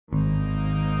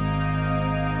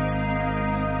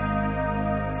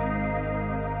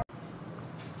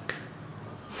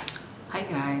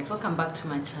welcome back to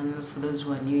my channel. For those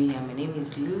who are new here, my name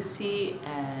is Lucy,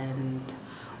 and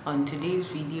on today's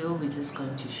video we're just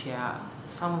going to share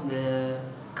some of the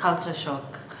culture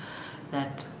shock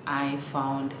that I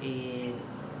found in,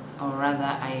 or rather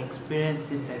I experienced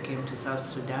since I came to South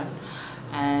Sudan.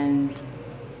 And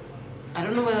I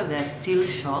don't know whether they're still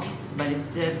shocks, but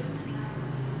it's just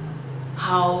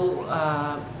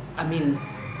how I mean,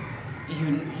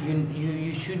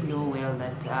 you should know well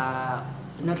that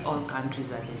not all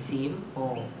countries are the same,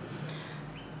 or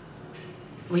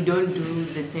we don't do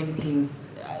the same things.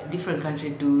 Different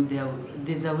countries do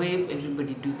there's a way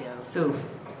everybody do theirs. So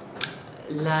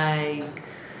like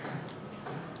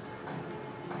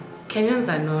Kenyans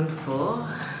are known for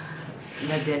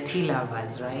that they're tea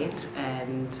lovers, right?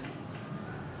 And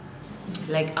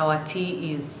like our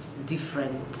tea is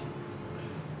different.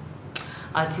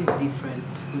 Our tea is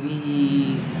different.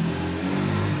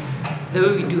 The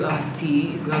way we do our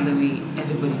tea is not the way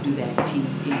everybody do their tea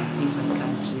in different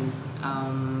countries.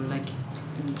 Like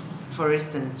for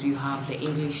instance, you have the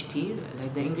English tea.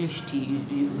 Like the English tea,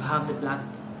 you have the black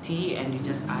tea and you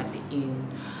just add in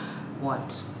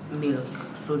what? Milk.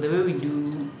 So the way we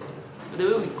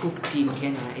cook tea in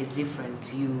Kenya is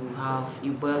different.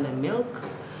 You boil the milk,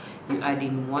 you add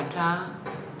in water,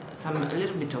 a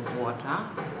little bit of water,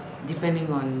 depending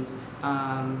on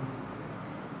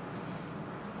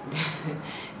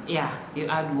yeah, you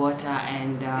add water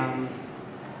and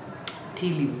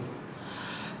tea leaves.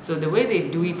 So the way they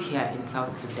do it here in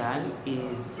South Sudan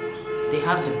is they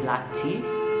have the black tea,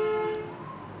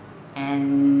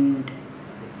 and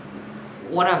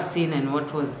what I've seen and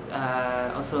what was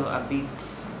also a bit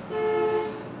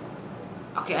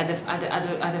okay at the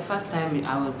first time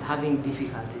I was having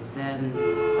difficulties. Then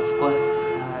of course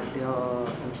they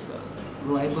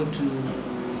were able to,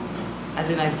 as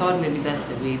in I thought maybe that's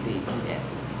the way they do their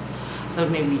things. I thought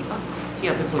maybe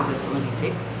here people just only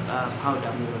take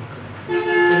powder milk.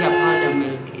 So here powder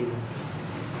milk is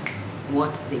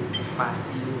what they prefer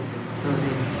using. So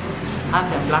they have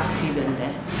the black tea, then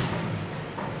they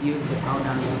use the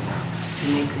powder milk to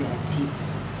make their tea.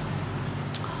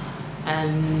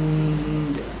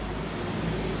 And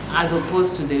as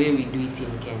opposed to the way we do it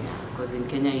in Kenya, because in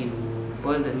Kenya you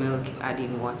boil the milk, add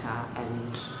in water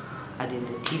and add in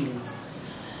the tea leaves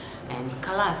and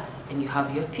kalas, and you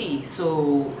have your tea.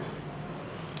 So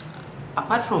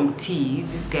apart from tea,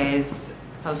 these guys,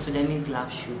 South Sudanese,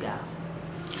 love sugar.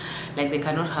 Like they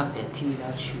cannot have their tea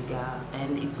without sugar,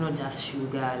 and it's not just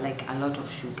sugar, like a lot of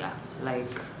sugar.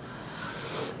 Like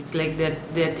it's like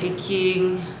they're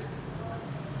taking,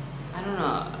 I don't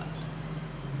know,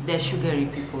 they're sugary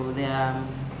people. They're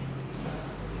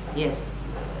yes,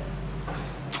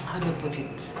 how do I put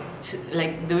it?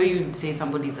 Like the way you say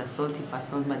somebody's a salty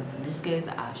person, but these guys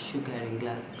are sugary.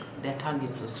 Like their tongue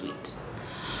is so sweet.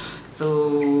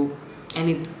 So,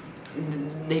 and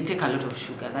they take a lot of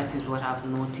sugar. That is what I've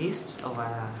noticed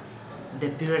over the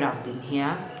period I've been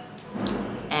here.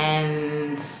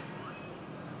 And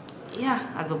yeah,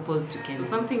 as opposed to Kenya. So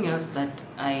something else that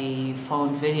I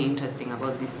found very interesting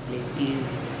about this place is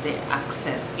the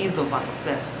ease of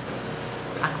access.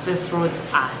 Access roads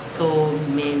are so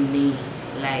many,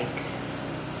 like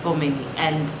so many,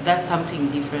 and that's something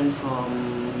different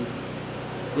from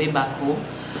way back home.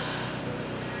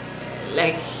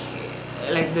 Like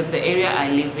the area I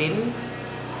live in,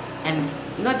 and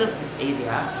not just this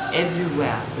area,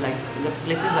 everywhere, like the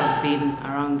places I've been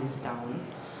around this town,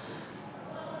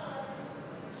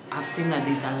 I've seen that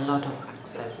there's a lot of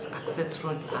access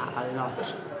roads are a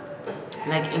lot.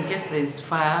 Like in case there's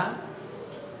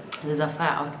a fire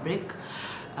outbreak,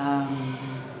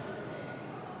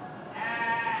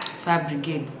 fire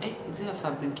brigades, is it a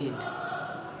fire brigade?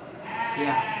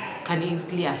 Yeah, can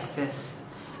easily access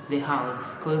the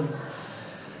house, because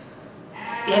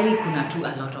yani kuna tu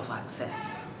a lot of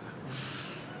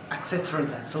access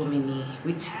roads are so many,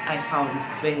 which I found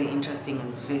very interesting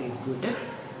and very good.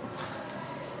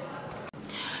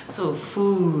 So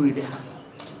food,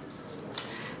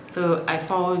 so I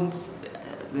found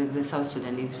the South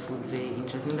Sudanese food very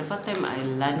interesting. The first time I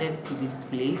landed to this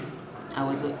place, I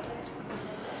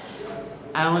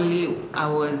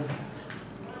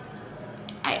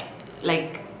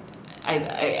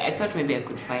thought maybe I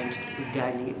could find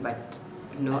ugali, but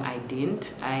no, I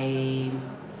didn't.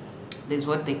 There's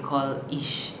what they call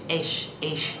ish.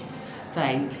 So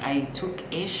I took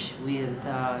ish with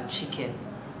chicken,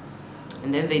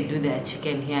 and then they do their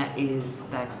chicken here is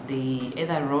that they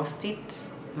either roast it,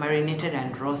 marinated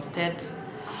and roasted,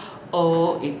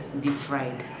 or it's deep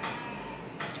fried.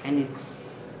 And it's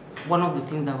one of the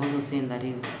things I've also seen that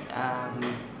is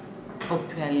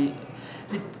popularly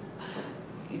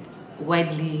it's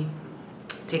widely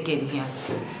taken here.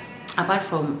 Apart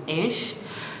from Ash,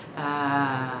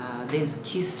 there's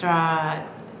Kisra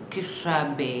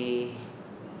Be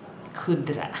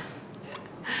Kudra.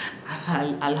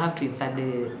 I'll have to insert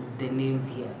the names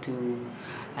here too.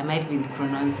 I might be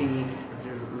pronouncing it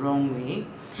the wrong way.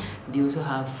 They also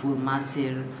have full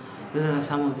masir. Those are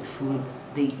some of the foods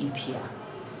they eat here.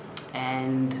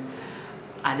 And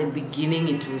at the beginning,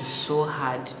 it was so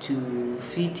hard to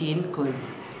fit in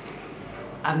because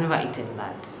I've never eaten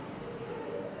that.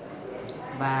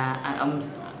 But I'm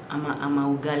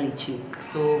a ugali chick.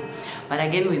 So, but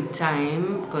again with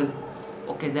time, because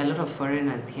okay, there are a lot of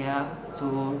foreigners here,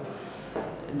 so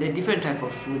the different type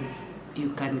of foods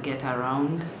you can get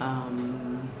around.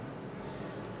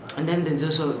 And then there's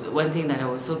also one thing that I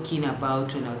was so keen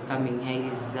about when I was coming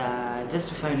here is just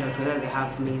to find out whether they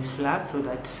have maize flour so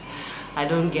that I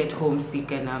don't get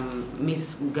homesick and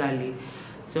miss ugali.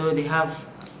 So they have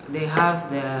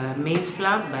the maize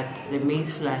flour, but the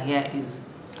maize flour here is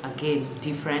again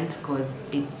different because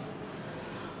it's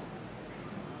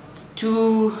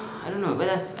too, I don't know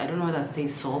whether I say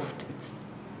soft. It's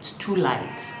too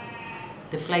light.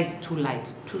 The flour is too light,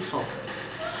 too soft.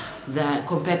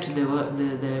 Compared to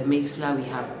the maize flour we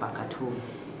have back at home.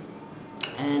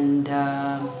 And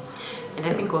I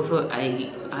think also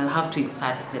I'll have to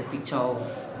insert the picture of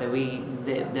the way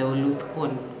the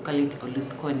oluthkon, call it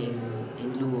oluthkon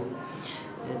in Luo.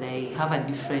 They have a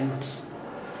different,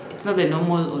 it's not the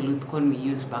normal oluthkon we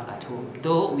use back at home,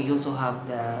 though we also have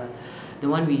the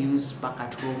one we use back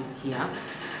at home here,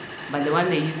 but the one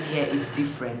they use here is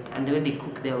different, and the way they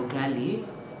cook the ugali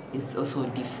is also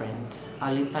different.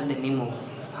 I'll insert the name of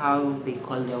how they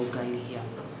call the ugali here.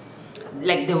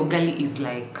 Like the ugali is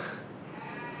like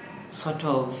sort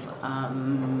of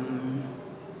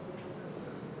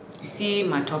you see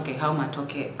matoke, how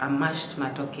a mashed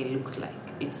matoke looks like.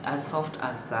 It's as soft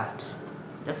as that.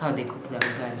 That's how they cook the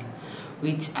ugali,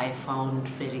 which I found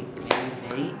very, very,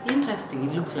 very interesting.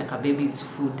 It looks like a baby's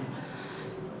food.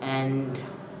 And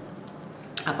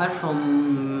apart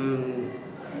from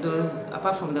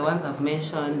the ones I've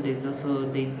mentioned, they also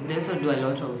do a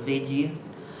lot of veggies,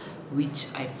 which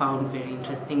I found very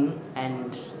interesting,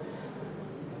 and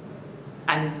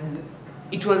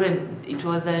it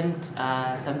wasn't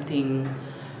something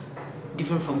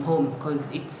different from home, because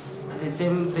it's the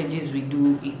same veggies we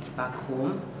do eat back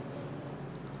home.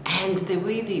 And the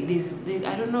way they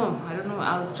I don't know,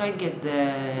 I'll try to get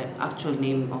the actual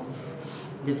name of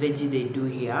the veggie they do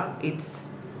here. It's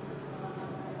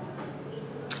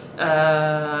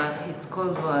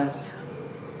called what?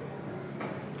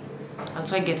 I'll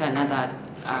try to get another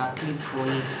clip for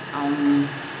it.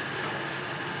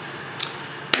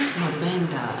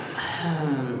 Mabenda.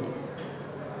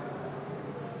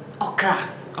 Okra.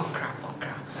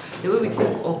 The way we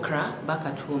cook okra back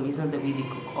at home isn't the way they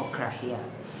cook okra here.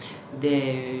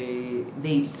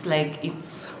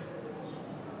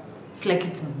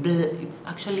 It's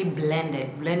actually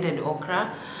blended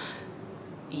okra.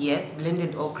 Yes,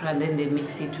 blended okra, and then they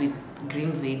mix it with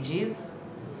green veggies.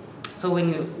 So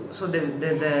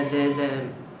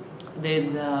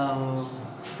the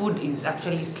food is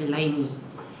actually slimy.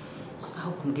 I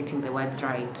hope I'm getting the words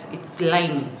right. It's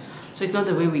slimy. So it's not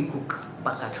the way we cook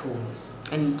back at home.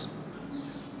 And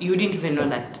you didn't even know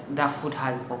that food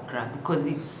has okra, because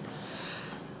it's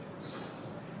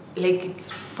like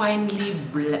it's finely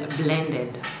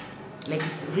blended. Like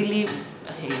it's really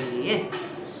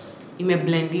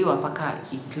imeblendiwa paka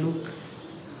it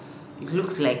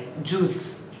looks like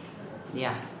juice.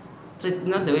 Yeah. So it's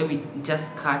not the way we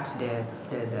just cut the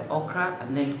okra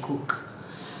and then cook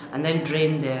and then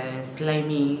drain the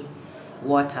slimy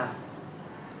water.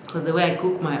 Because the way I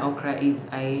cook my okra is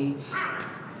I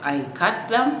cut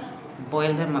them,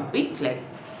 boil them a bit, like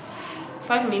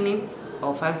 5 minutes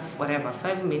or 5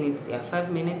 minutes,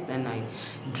 then I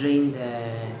drain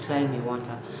the slimy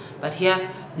water. But here,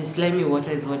 the slimy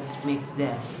water is what makes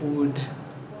the food.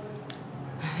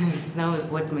 Now,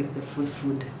 what makes the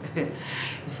food?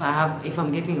 if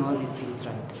I'm getting all these things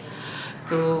right.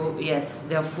 So yes,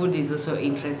 their food is also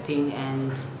interesting,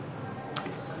 and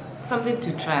it's something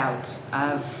to try out.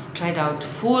 I've tried out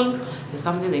full. There's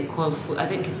something they call full. I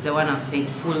think it's the one I've said,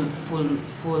 full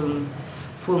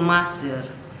masir.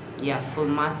 Yeah, full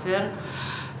masir.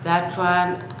 That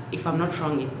one, if I'm not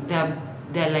wrong,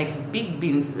 they're like big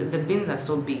beans. The beans are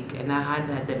so big, and I heard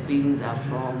that the beans are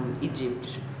from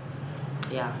Egypt.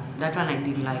 Yeah, that one I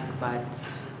didn't like, but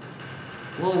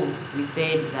whoa, we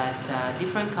said that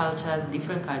different cultures,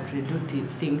 different countries do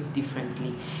things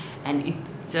differently, and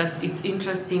it's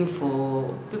interesting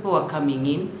for people who are coming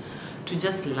in to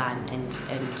just learn and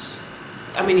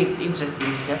I mean, it's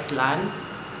interesting, just learn.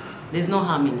 There's no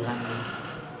harm in learning,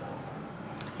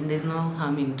 and there's no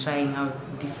harm in trying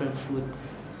out different foods.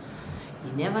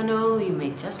 You never know, you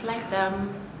may just like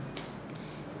them.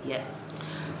 Yes.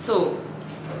 So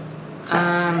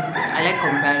I like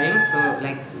comparing. So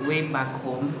like way back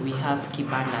home, we have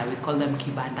kibanda. We call them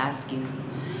kibandaskis.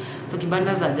 So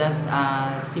kibandas are just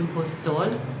a simple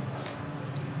stall,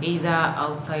 either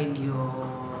outside your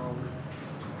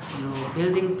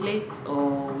building place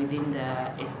or within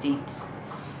the estate.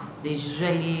 There's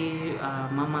usually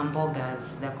mama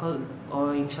mbogas. They're called,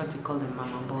 or in short, we call them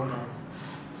mama mbogas.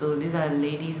 So these are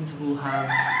ladies who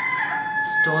have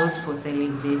stalls for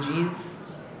selling veggies,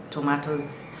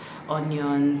 tomatoes,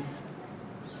 onions,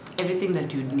 everything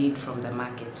that you'd need from the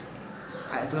market,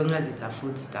 as long as it's a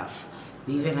food stuff.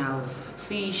 They even have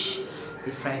fish.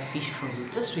 They fry fish from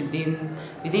just within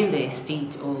the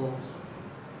estate or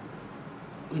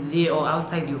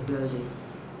outside your building.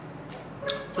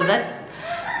 So that's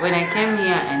when I came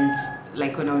here, and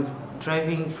like when I was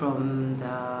driving from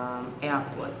the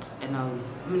airport, and I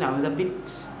was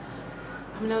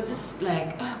just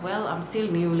like, well, I'm still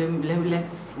new,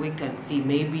 let's wait and see,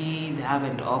 maybe they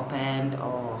haven't opened,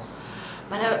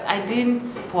 but I didn't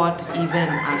spot even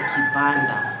a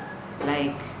kibanda,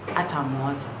 like at a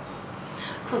moja.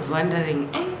 So I was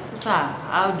wondering, hey, Sasa,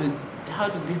 how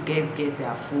do these guys get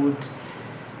their food?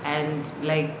 And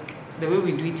like the way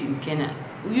we do it in Kenya,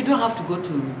 you don't have to go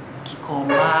to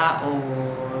Kikomba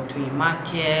or to a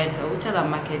market, or which other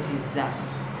market is that?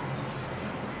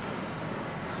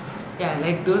 Yeah,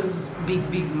 like those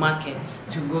big markets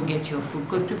to go get your food,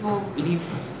 because people live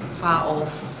far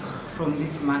off from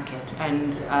this market,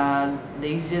 and the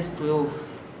easiest way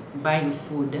of buying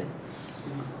food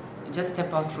is just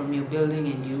step out from your building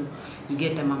and you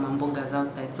get the mama mbogas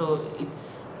outside. So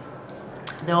it's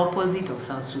the opposite of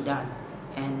South Sudan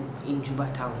and in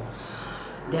Juba town.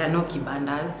 There are no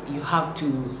kibandas. You have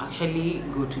to actually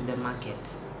go to the market.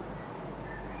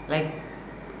 Like,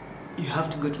 you have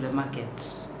to go to the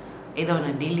market either on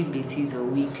a daily basis or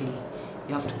weekly.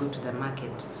 You have to go to the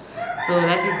market. So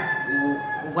that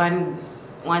is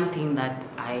one thing that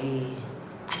I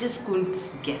just couldn't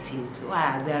get it.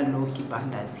 Why are there no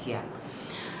kibandas here?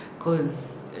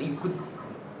 Because you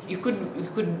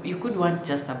could want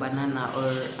just a banana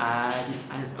or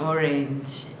an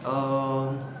orange,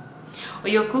 or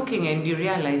you're cooking and you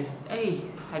realize, hey,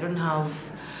 I don't have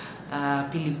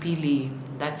pili pili.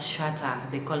 That's shatta.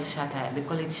 They call it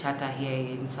shatta here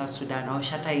in South Sudan, or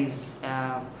shatta is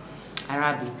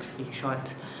Arabic in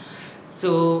short.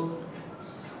 So,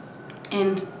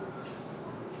 and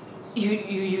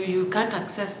you can't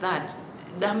access that.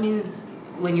 That means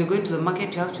when you're going to the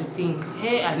market, you have to think,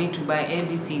 hey, I need to buy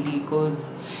ABCD,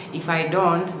 because if I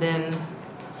don't, then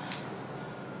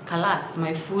kalas,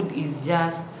 my food is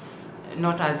just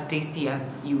not as tasty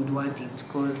as you would want it,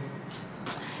 because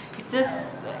it's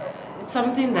just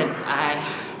something that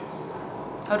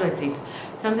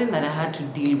something that I had to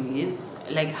deal with,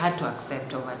 like had to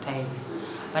accept over time.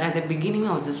 But at the beginning,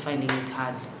 I was just finding it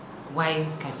hard. Why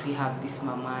can't we have these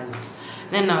mamas?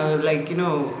 Then I was like,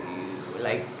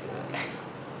 like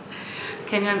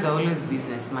Kenyans are always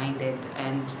business minded,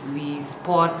 and we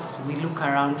look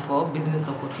around for business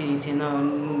opportunity.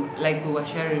 Like we were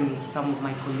sharing with some of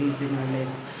my colleagues, and we're like,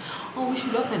 oh, we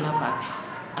should open up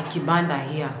a kibanda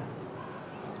here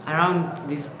around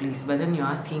this place. But then you're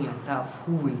asking yourself,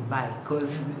 who will buy?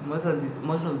 Because most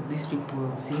of these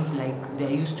people seems like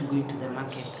they're used to going to the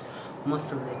market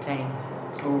most of the time,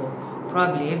 or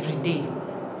probably every day.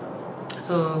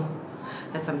 So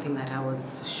that's something that I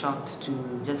was shocked to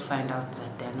just find out,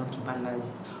 that there are no kibandas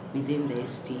within the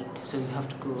estate, so you have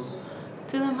to go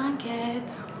to the market.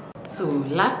 So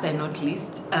last and not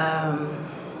least,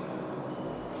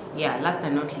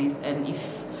 and if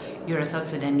you're a South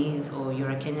Sudanese or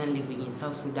you're a Kenyan living in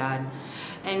South Sudan,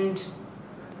 and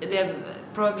there's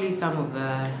probably some of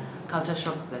the culture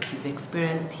shocks that you've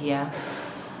experienced here,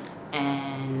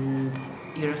 and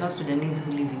you're a South Sudanese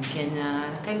who live in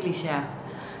Kenya, kindly share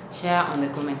on the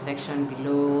comment section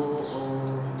below,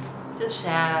 or just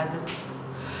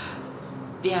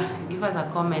give us a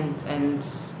comment and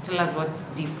tell us what's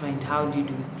different. How do you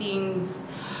do things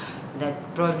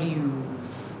that probably you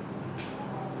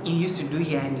used to do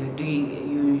here and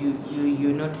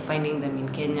you're not finding them in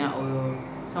Kenya, or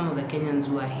some of the Kenyans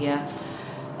who are here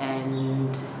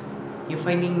and you're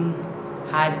finding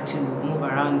hard to move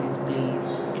around this place,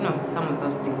 some of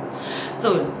those things.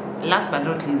 So last but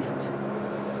not least,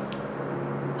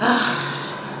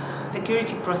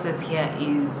 security process here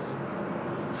is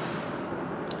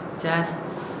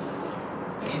just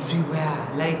everywhere.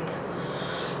 Like,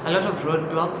 a lot of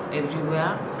roadblocks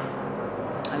everywhere,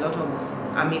 a lot of,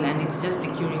 and it's just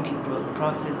security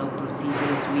process or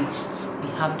procedures which we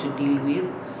have to deal with.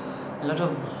 A lot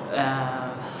of,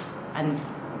 and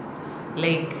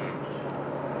like,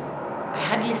 I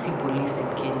hardly see police in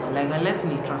Kenya, like unless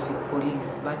in traffic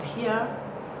police, but here,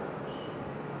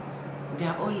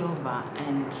 they're all over,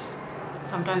 and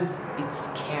sometimes it's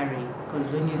scary,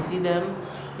 because when you see them,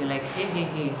 you're like,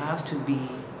 hey, I have to be,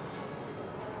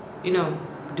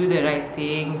 do the right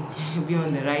thing, be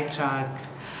on the right track.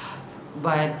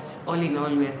 But all in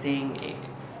all, we're saying,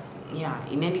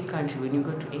 in any country, when you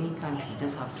go to any country, you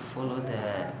just have to follow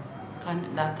that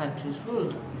country's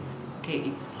rules. It's okay,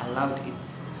 it's allowed,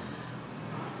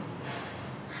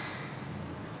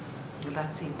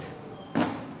 that's it.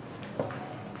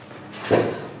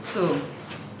 So,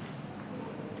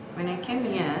 when I came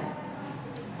here,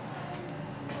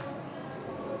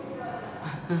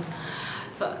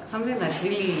 so something that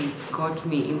really got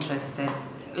me interested,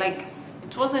 like,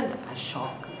 it wasn't a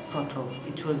shock, sort of.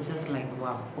 It was just like,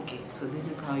 wow, okay, so this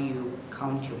is how you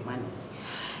count your money.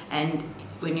 And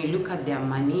when you look at their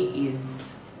money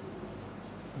is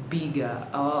bigger.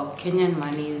 Our Kenyan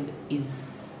money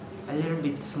is a little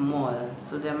bit small,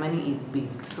 so their money is big.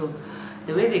 So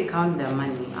the way they count their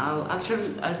money, I'll try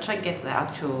to get the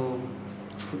actual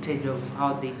footage of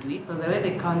how they do it. So the way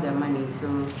they count their money,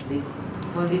 so they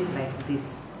hold it like this.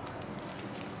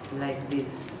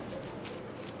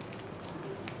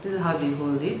 This is how they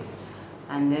hold it,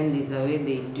 and then there's a way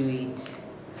they do it.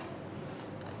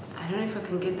 I don't know if I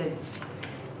can get that.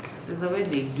 There's a way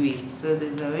they do it. So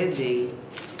there's a way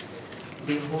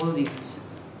they hold it.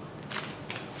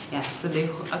 Yeah, so they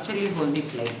actually hold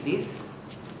it like this,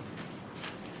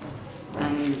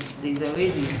 and there's a way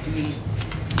they do it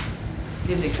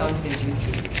till they count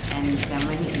everything, and their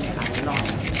money is a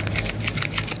lot.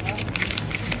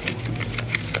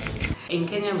 In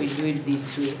Kenya, we do it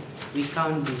this way. We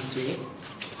count this way,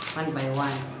 one by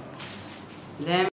one. Then